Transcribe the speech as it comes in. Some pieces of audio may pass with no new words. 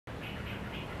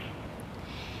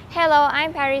Hello,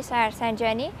 I'm Parisa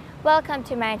Arsanjani. Welcome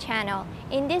to my channel.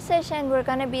 In this session, we're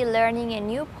going to be learning a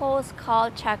new pose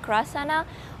called Chakrasana,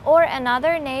 or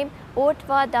another name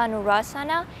Urdhva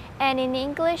Dhanurasana, and in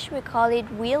English we call it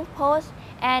wheel pose.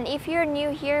 And if you're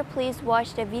new here, please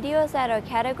watch the videos that are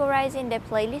categorized in the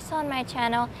playlist on my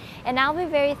channel, and I'll be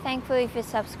very thankful if you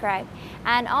subscribe.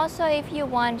 And also, if you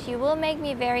want, you will make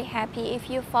me very happy if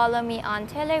you follow me on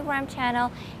Telegram channel,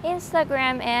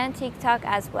 Instagram and TikTok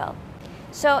as well.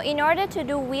 So in order to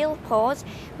do wheel pose,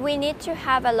 we need to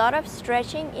have a lot of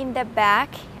stretching in the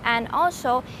back and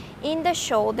also in the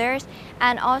shoulders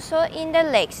and also in the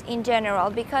legs in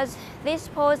general, because this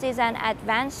pose is an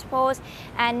advanced pose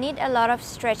and need a lot of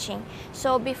stretching.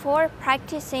 So before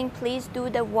practicing, please do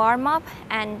the warm-up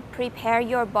and prepare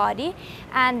your body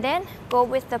and then go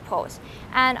with the pose.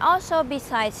 And also,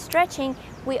 besides stretching,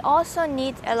 we also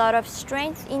need a lot of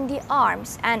strength in the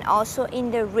arms and also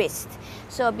in the wrist.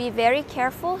 So be very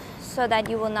careful so that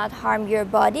you will not harm your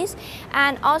bodies.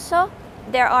 And also,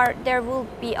 there will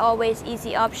be always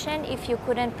easy option. If you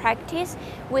couldn't practice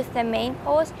with the main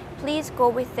pose, please go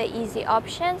with the easy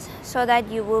options so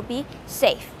that you will be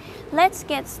safe. Let's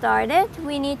get started.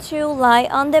 We need to lie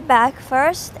on the back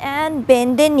first and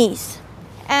bend the knees.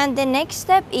 And the next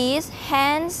step is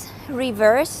hands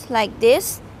reverse like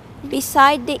this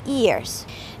beside the ears.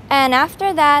 And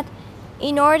after that,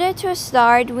 in order to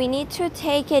start, we need to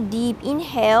take a deep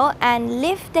inhale and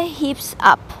lift the hips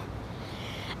up.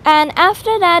 And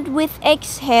after that, with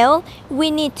exhale,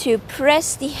 we need to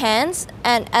press the hands,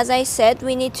 and as I said,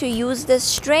 we need to use the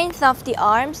strength of the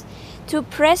arms to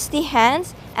press the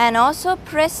hands and also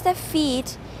press the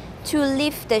feet to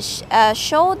lift the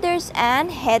shoulders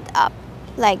and head up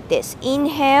like this.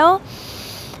 Inhale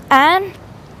and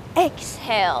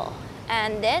exhale,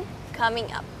 and then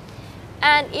coming up.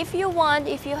 And if you want,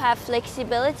 if you have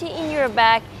flexibility in your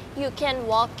back, you can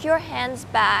walk your hands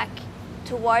back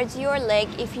towards your leg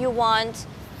if you want,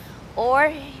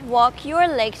 or walk your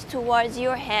legs towards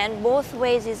your hand. Both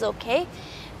ways is okay.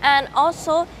 And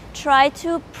also try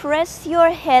to press your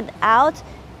head out.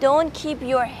 Don't keep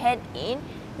your head in.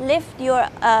 Lift your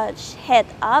head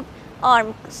up,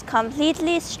 arms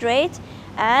completely straight,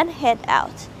 and head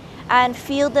out. And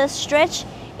feel the stretch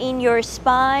in your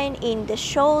spine, in the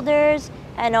shoulders,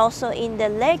 and also in the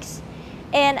legs.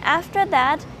 And after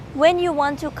that, when you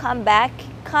want to come back,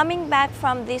 coming back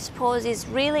from this pose is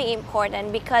really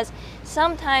important, because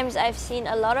sometimes I've seen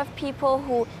a lot of people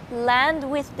who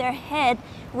land with their head,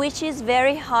 which is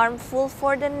very harmful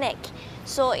for the neck.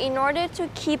 So in order to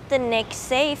keep the neck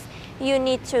safe, you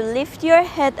need to lift your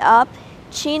head up,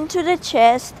 chin to the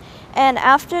chest, and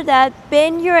after that,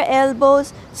 bend your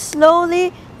elbows,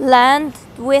 slowly land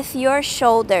with your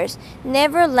shoulders.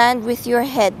 Never land with your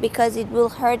head because it will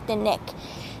hurt the neck.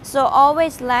 So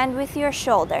always land with your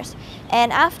shoulders.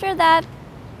 And after that,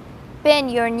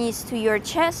 bend your knees to your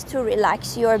chest to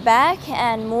relax your back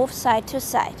and move side to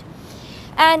side.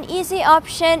 An easy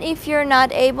option if you're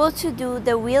not able to do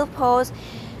the wheel pose,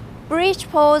 bridge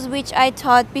pose, which I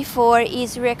taught before,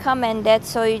 is recommended.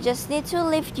 So you just need to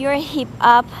lift your hip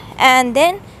up and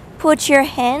then put your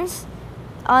hands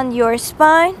on your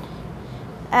spine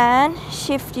and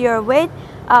shift your weight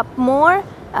up more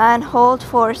and hold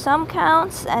for some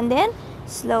counts, and then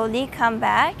slowly come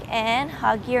back and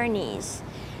hug your knees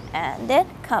and then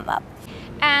come up.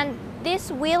 And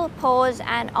this wheel pose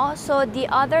and also the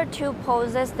other two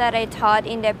poses that I taught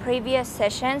in the previous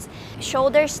sessions,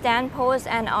 shoulder stand pose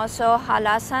and also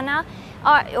halasana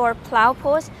or plow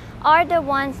pose, are the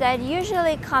ones that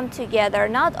usually come together.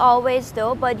 Not always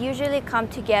though, but usually come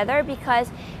together,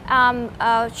 because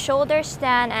shoulder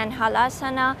stand and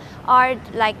halasana are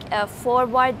like a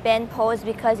forward bend pose,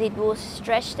 because it will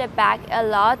stretch the back a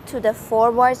lot to the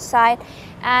forward side.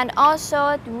 And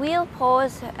also wheel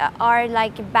pose are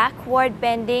like backward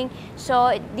bending.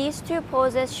 So these two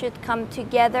poses should come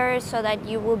together so that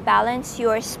you will balance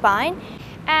your spine.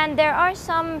 And there are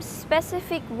some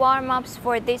specific warm-ups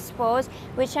for this pose,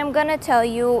 which I'm gonna tell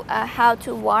you how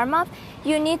to warm up.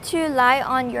 You need to lie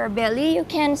on your belly. You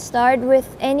can start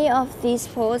with any of these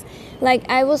poses. Like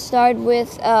I will start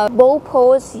with bow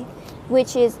pose,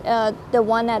 which is the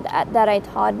one that I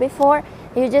taught before.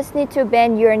 You just need to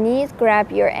bend your knees,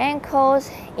 grab your ankles,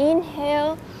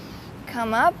 inhale,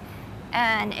 come up,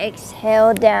 and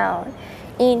exhale down.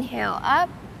 Inhale up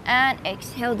and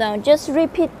exhale down. Just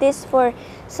repeat this for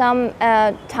some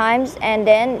times, and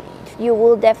then you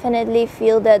will definitely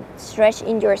feel the stretch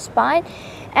in your spine.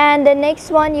 And the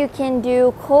next one, you can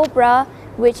do cobra,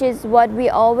 which is what we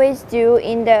always do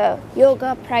in the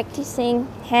yoga practicing,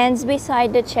 hands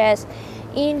beside the chest.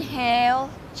 Inhale,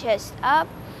 chest up,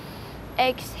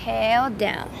 exhale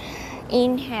down,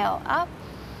 inhale up,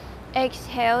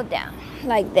 exhale down,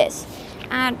 like this.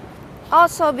 And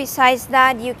also besides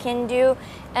that, you can do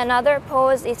another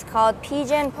pose. It's called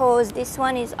pigeon pose. This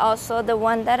one is also the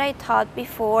one that I taught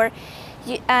before.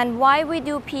 And why we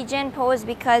do pigeon pose?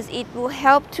 Because it will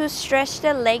help to stretch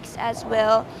the legs as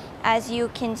well, as you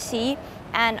can see,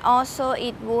 and also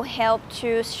it will help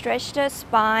to stretch the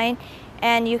spine,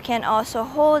 and you can also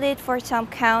hold it for some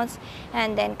counts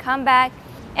and then come back.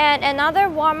 And another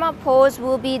warm-up pose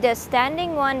will be the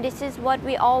standing one. This is what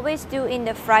we always do in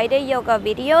the Friday yoga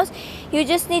videos. You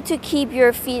just need to keep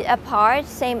your feet apart,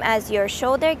 same as your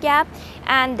shoulder gap,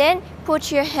 and then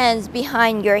put your hands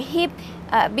behind your hip,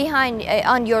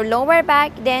 on your lower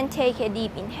back. Then take a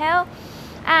deep inhale,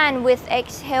 and with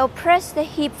exhale, press the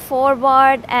hip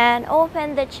forward and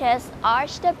open the chest,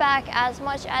 arch the back as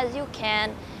much as you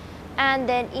can, and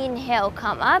then inhale,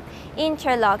 come up,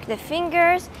 interlock the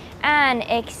fingers, and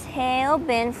exhale,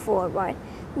 bend forward.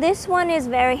 This one is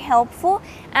very helpful.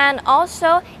 And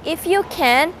also, if you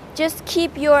can, just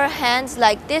keep your hands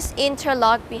like this,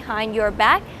 interlocked behind your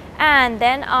back, and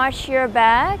then arch your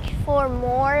back for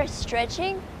more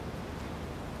stretching.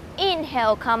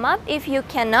 Inhale, come up. If you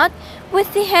cannot,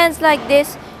 with the hands like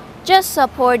this, just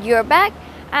support your back,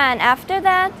 and after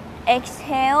that,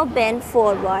 exhale, bend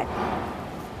forward.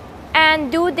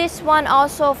 And do this one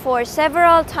also for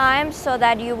several times so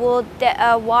that you will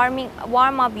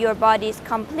warm up your bodies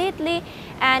completely,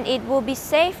 and it will be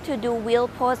safe to do wheel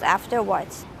pose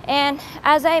afterwards. And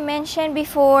as I mentioned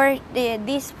before,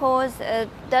 this pose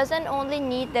doesn't only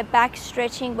need the back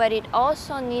stretching, but it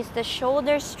also needs the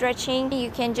shoulder stretching.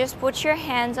 You can just put your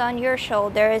hands on your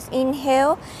shoulders,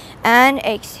 inhale and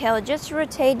exhale. Just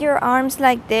rotate your arms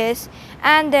like this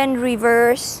and then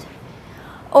reverse.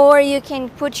 Or you can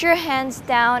put your hands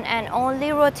down and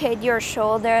only rotate your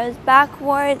shoulders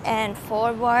backward and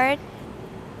forward.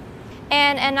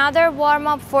 And another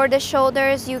warm-up for the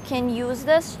shoulders, you can use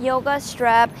this yoga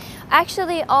strap.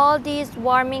 Actually, all these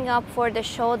warming up for the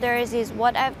shoulders is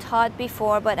what I've taught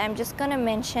before, but I'm just gonna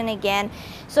mention again.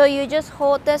 So you just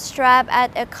hold the strap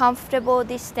at a comfortable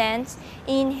distance.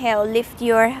 Inhale, lift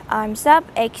your arms up,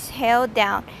 exhale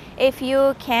down. If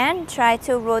you can, try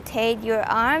to rotate your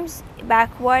arms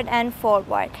backward and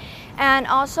forward. And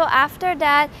also after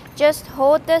that, just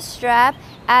hold the strap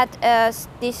at a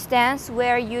distance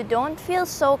where you don't feel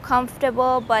so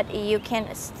comfortable, but you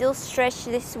can still stretch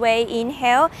this way.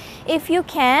 Inhale. If you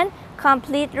can,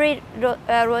 completely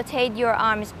rotate your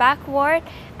arms backward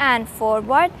and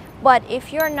forward. But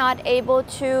if you're not able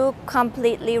to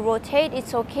completely rotate,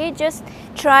 it's okay. Just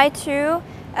try to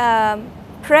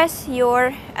press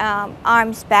your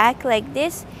arms back like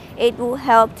this. It will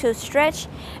help to stretch.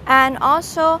 And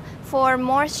also for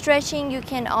more stretching, you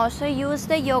can also use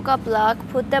the yoga block.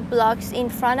 Put the blocks in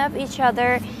front of each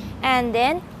other, and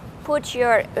then put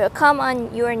your come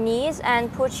on your knees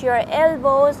and put your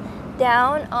elbows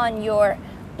down on your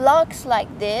blocks like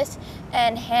this,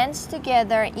 and hands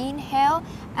together. Inhale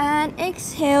and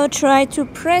exhale. Try to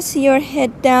press your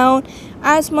head down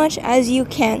as much as you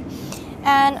can.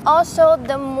 And also,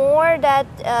 the more that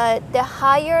the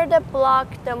higher the block,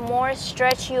 the more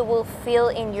stretch you will feel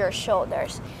in your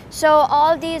shoulders. So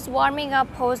all these warming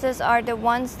up poses are the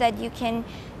ones that you can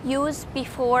use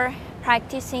before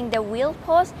practicing the wheel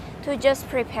pose to just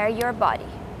prepare your body.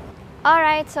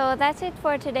 Alright, so that's it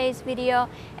for today's video,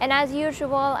 and as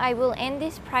usual, I will end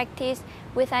this practice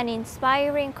with an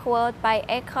inspiring quote by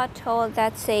Eckhart Tolle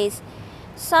that says,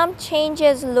 "Some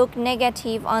changes look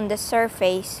negative on the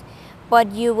surface,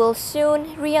 but you will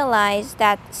soon realize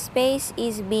that space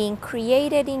is being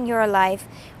created in your life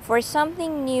for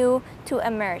something new to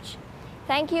emerge."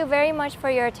 Thank you very much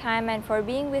for your time and for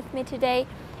being with me today.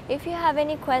 If you have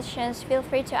any questions, feel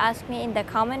free to ask me in the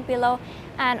comment below.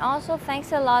 And also,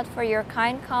 thanks a lot for your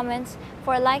kind comments,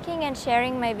 for liking and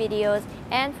sharing my videos,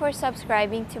 and for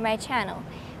subscribing to my channel.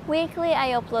 Weekly,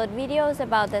 I upload videos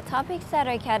about the topics that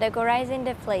are categorized in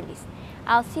the playlist.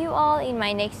 I'll see you all in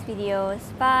my next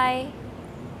videos. Bye!